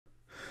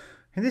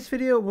In this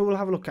video, we will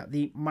have a look at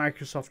the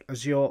Microsoft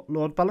Azure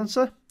Load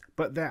Balancer,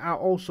 but there are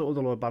also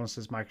other load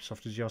balancers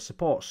Microsoft Azure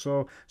supports.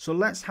 So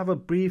let's have a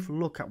brief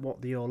look at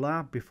what they all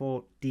are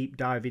before deep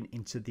diving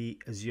into the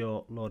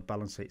Azure Load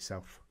Balancer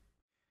itself.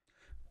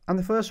 And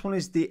the first one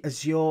is the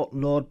Azure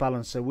Load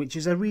Balancer, which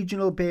is a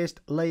regional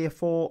based layer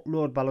 4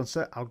 load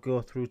balancer I'll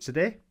go through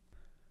today.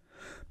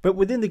 But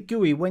within the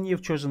GUI, when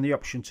you've chosen the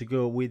option to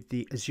go with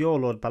the Azure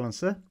Load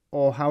Balancer,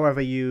 or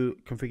however you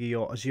configure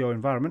your Azure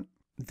environment,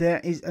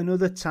 there is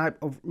another type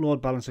of load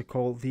balancer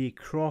called the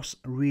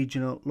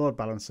cross-regional load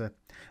balancer.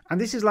 And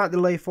this is like the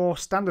layer 4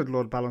 standard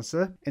load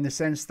balancer in the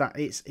sense that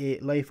it's a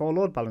layer 4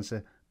 load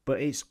balancer,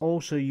 but it's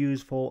also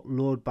used for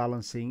load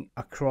balancing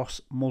across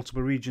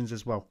multiple regions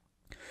as well.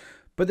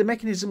 But the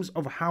mechanisms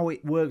of how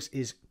it works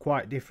is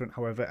quite different,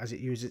 however, as it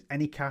uses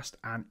Anycast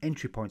and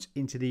entry points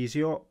into the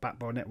Azure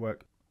backbone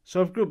network.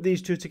 So I've grouped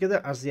these two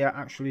together as they are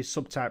actually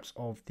subtypes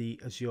of the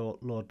Azure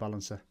load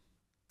balancer.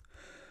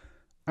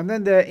 And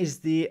then there is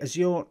the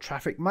Azure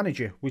Traffic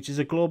Manager, which is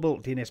a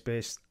global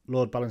DNS-based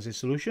load balancing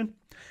solution.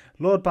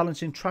 Load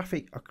balancing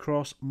traffic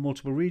across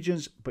multiple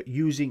regions, but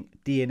using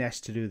DNS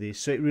to do this.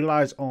 So it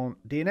relies on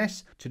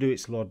DNS to do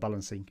its load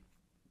balancing.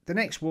 The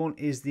next one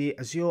is the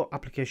Azure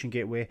Application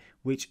Gateway,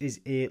 which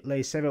is a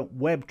layer 7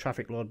 web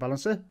traffic load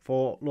balancer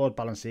for load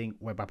balancing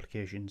web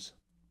applications.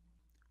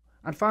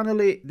 And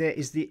finally, there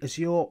is the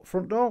Azure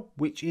Front Door,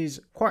 which is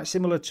quite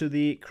similar to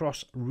the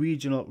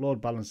cross-regional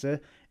load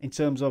balancer in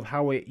terms of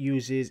how it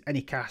uses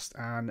Anycast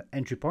and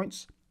entry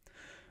points.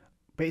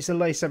 But it's a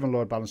layer 7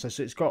 load balancer,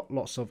 so it's got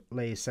lots of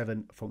layer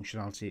 7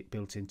 functionality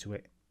built into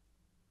it.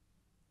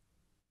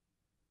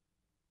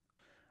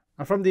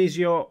 And from the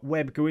Azure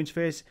Web GUI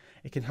interface,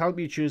 it can help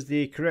you choose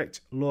the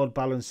correct load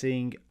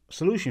balancing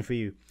solution for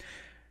you.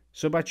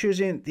 So by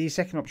choosing the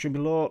second option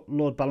below,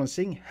 load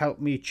balancing, help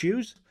me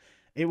choose,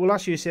 it will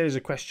ask you a series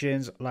of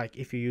questions like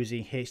if you're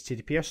using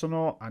HTTPS or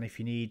not, and if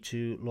you need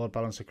to load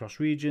balance across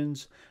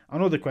regions,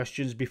 and other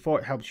questions before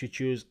it helps you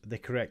choose the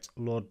correct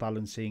load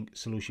balancing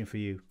solution for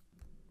you.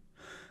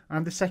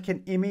 And the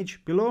second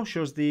image below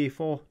shows the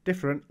 4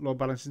 different load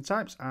balancing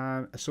types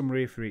and a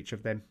summary for each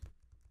of them.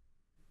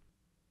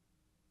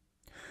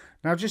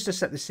 Now, just to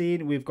set the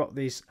scene, we've got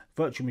this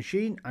virtual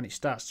machine and it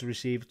starts to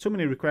receive too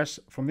many requests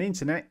from the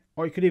internet,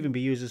 or it could even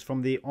be users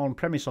from the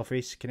on-premise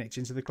office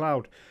connecting to the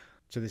cloud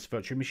to this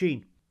virtual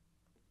machine.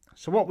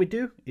 So what we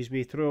do is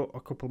we throw a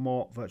couple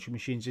more virtual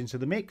machines into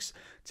the mix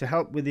to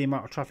help with the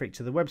amount of traffic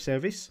to the web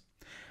service,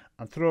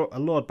 and throw a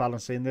load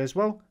balancer in there as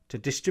well to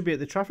distribute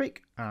the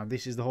traffic. And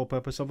this is the whole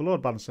purpose of a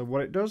load balancer,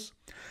 what it does.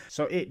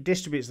 So it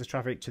distributes the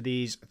traffic to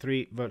these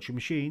 3 virtual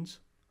machines.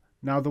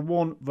 Now the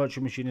one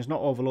virtual machine is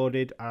not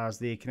overloaded as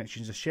the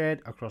connections are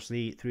shared across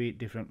the 3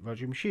 different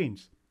virtual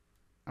machines.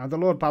 And the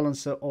load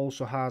balancer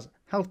also has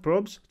health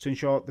probes to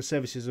ensure the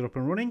services are up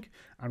and running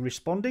and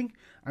responding.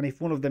 And if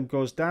one of them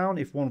goes down,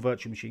 if one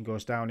virtual machine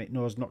goes down, it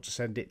knows not to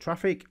send it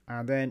traffic,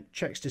 and then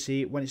checks to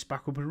see when it's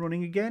back up and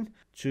running again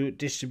to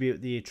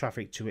distribute the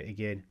traffic to it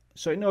again.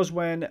 So it knows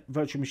when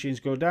virtual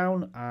machines go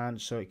down,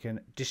 and so it can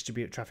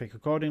distribute traffic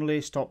accordingly,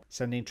 stop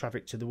sending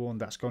traffic to the one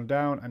that's gone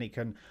down, and it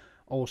can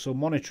also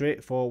monitor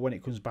it for when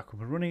it comes back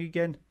up and running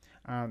again.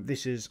 And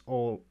this is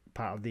all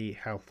part of the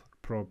health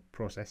probe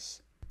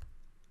process.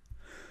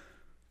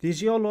 The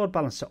Azure Load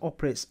Balancer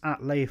operates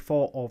at layer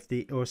 4 of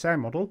the OSI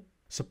model,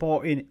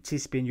 supporting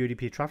TCP and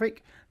UDP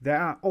traffic. There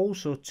are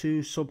also 2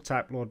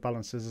 subtype load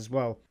balancers as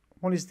well.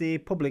 One is the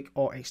public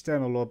or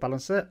external load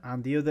balancer,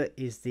 and the other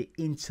is the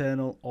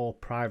internal or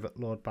private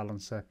load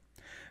balancer.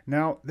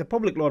 Now, the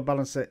public load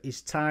balancer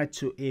is tied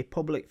to a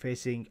public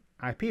facing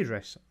IP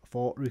address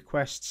for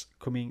requests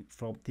coming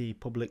from the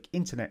public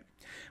internet,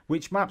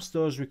 which maps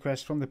those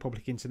requests from the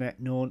public internet,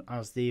 known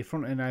as the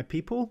front-end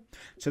IP pool,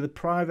 to the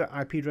private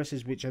IP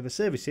addresses, which are the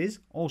services,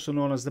 also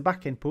known as the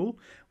back-end pool,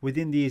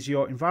 within the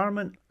Azure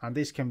environment, and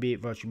this can be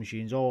virtual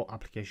machines or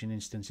application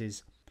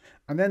instances.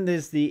 And then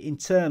there's the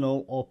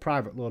internal or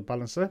private load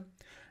balancer.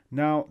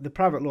 Now, the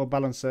private load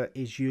balancer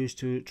is used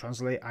to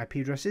translate IP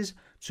addresses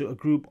to a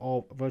group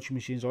of virtual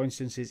machines or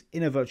instances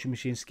in a virtual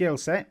machine scale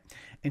set.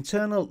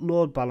 Internal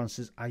load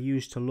balancers are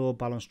used to load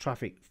balance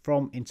traffic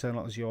from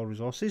internal Azure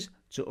resources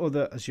to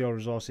other Azure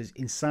resources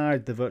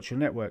inside the virtual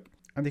network.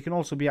 And they can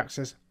also be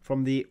accessed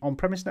from the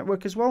on-premise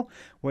network as well,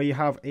 where you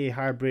have a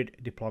hybrid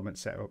deployment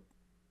setup.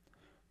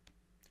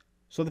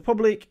 So the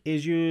public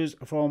is used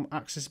from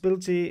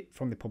accessibility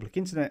from the public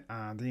internet,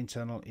 and the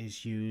internal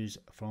is used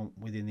from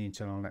within the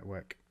internal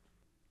network.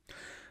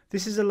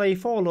 This is a layer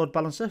 4 load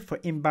balancer for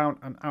inbound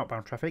and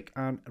outbound traffic,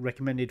 and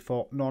recommended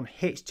for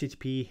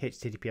non-HTTP,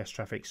 HTTPS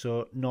traffic,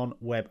 so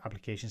non-web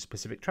application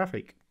specific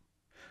traffic.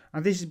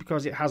 And this is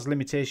because it has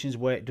limitations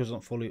where it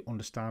doesn't fully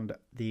understand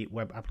the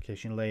web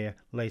application layer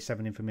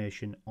 7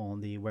 information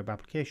on the web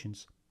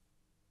applications.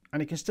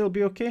 And it can still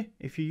be okay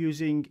if you're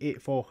using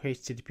it for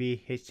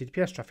HTTP,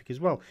 HTTPS traffic as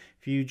well.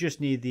 If you just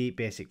need the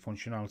basic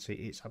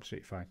functionality, it's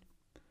absolutely fine.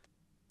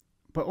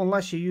 But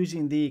unless you're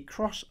using the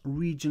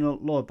cross-regional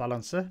load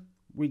balancer,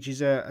 which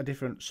is a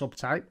different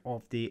subtype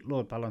of the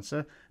load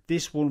balancer,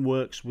 this one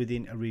works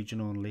within a region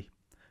only.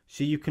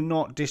 so you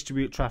cannot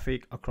distribute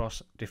traffic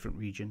across different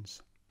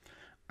regions.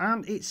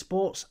 And it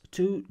supports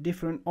two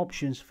different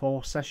options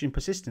for session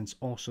persistence,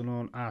 also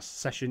known as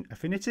session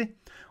affinity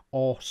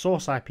or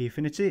source IP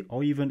affinity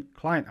or even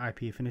client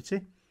IP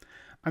affinity.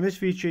 And this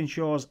feature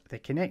ensures the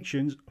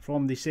connections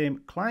from the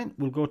same client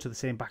will go to the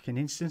same backend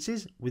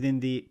instances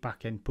within the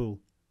backend pool.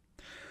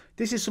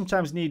 This is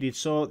sometimes needed,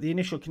 so the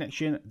initial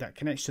connection that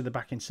connects to the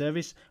backend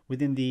service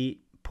within the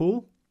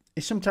pool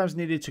is sometimes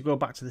needed to go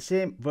back to the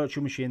same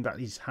virtual machine that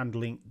is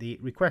handling the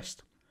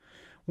request.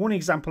 One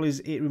example is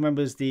it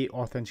remembers the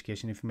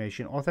authentication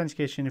information.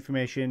 Authentication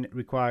information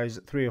requires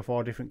 3 or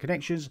 4 different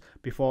connections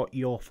before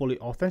you're fully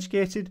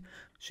authenticated,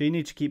 so you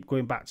need to keep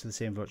going back to the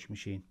same virtual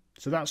machine.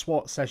 So that's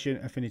what session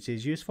affinity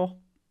is used for.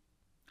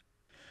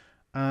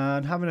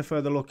 And having a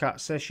further look at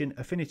session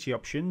affinity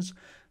options,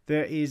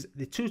 there is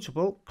the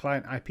two-tuple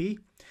client IP,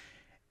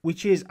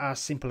 which is as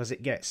simple as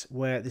it gets,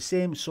 where the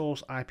same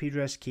source IP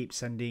address keeps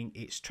sending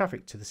its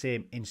traffic to the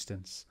same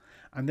instance.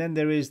 And then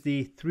there is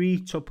the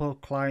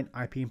three-tuple client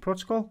IP and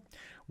protocol,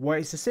 where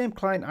it's the same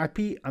client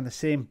IP and the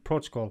same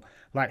protocol,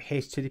 like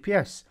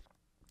HTTPS.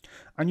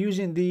 And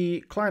using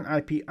the client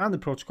IP and the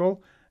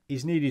protocol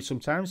is needed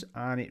sometimes,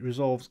 and it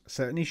resolves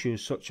certain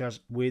issues, such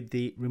as with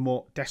the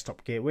remote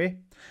desktop gateway,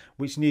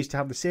 which needs to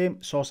have the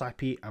same source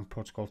IP and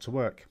protocol to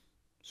work.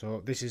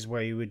 So this is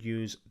where you would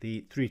use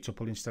the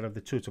three-tuple instead of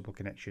the two-tuple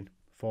connection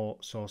for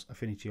source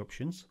affinity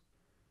options.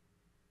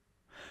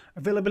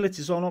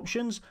 Availability zone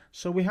options.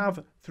 So we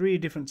have 3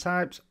 different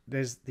types.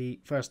 There's the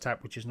first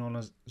type, which is known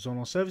as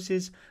zonal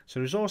services. So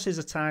resources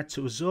are tied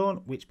to a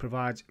zone which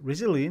provides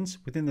resilience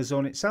within the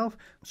zone itself,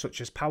 such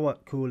as power,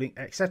 cooling,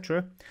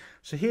 etc.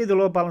 So here the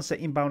load balancer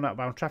inbound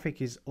outbound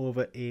traffic is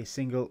over a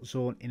single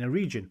zone in a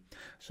region.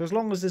 So as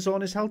long as the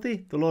zone is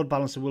healthy, the load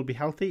balancer will be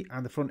healthy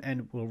and the front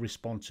end will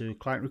respond to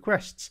client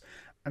requests.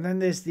 And then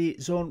there's the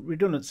zone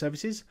redundant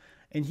services.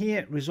 In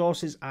here,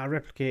 resources are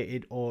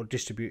replicated or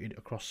distributed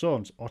across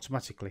zones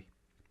automatically.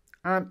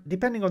 And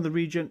depending on the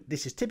region,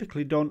 this is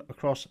typically done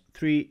across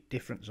 3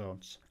 different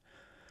zones.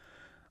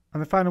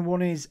 And the final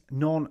one is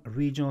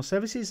non-regional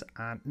services.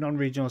 And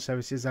non-regional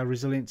services are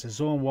resilient to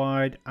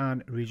zone-wide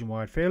and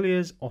region-wide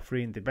failures,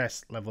 offering the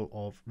best level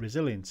of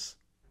resilience.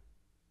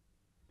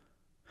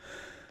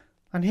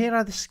 And here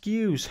are the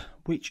SKUs,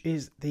 which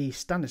is the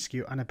standard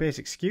SKU and a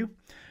basic SKU.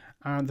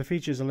 And the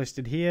features are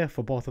listed here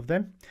for both of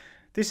them.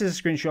 This is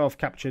a screenshot I've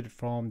captured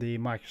from the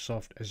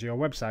Microsoft Azure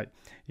website.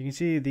 You can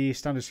see the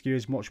standard SKU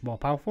is much more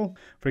powerful.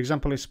 For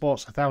example, it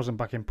supports 1,000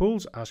 backend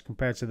pools as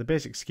compared to the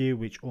basic SKU,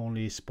 which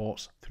only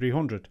supports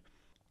 300.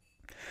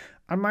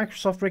 And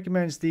Microsoft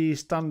recommends the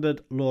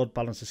standard load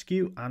balancer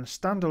SKU, and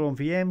standalone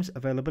VMs,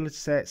 availability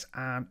sets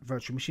and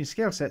virtual machine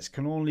scale sets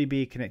can only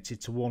be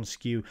connected to one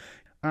SKU.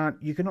 And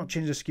you cannot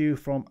change the SKU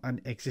from an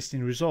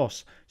existing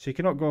resource. So you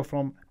cannot go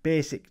from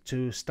basic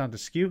to standard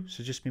SKU,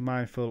 so just be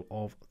mindful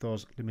of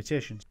those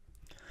limitations.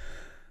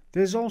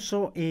 There's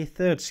also a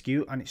third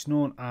SKU, and it's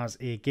known as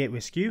a gateway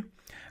SKU,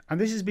 and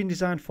this has been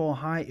designed for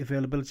high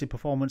availability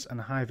performance and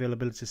high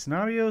availability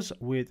scenarios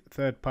with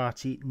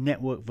third-party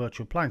network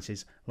virtual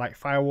appliances like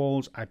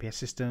firewalls, IPS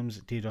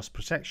systems, DDoS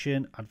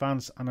protection,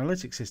 advanced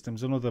analytic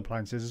systems and other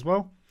appliances as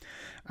well.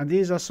 And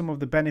these are some of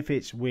the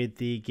benefits with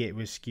the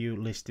gateway SKU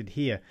listed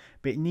here,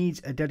 but it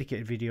needs a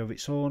dedicated video of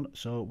its own,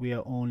 so we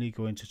are only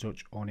going to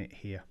touch on it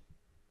here.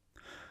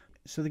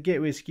 So the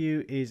gateway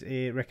SKU is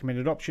a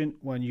recommended option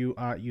when you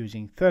are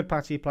using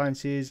third-party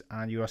appliances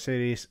and you are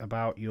serious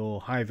about your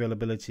high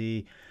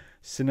availability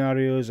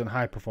scenarios and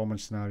high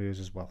performance scenarios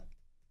as well.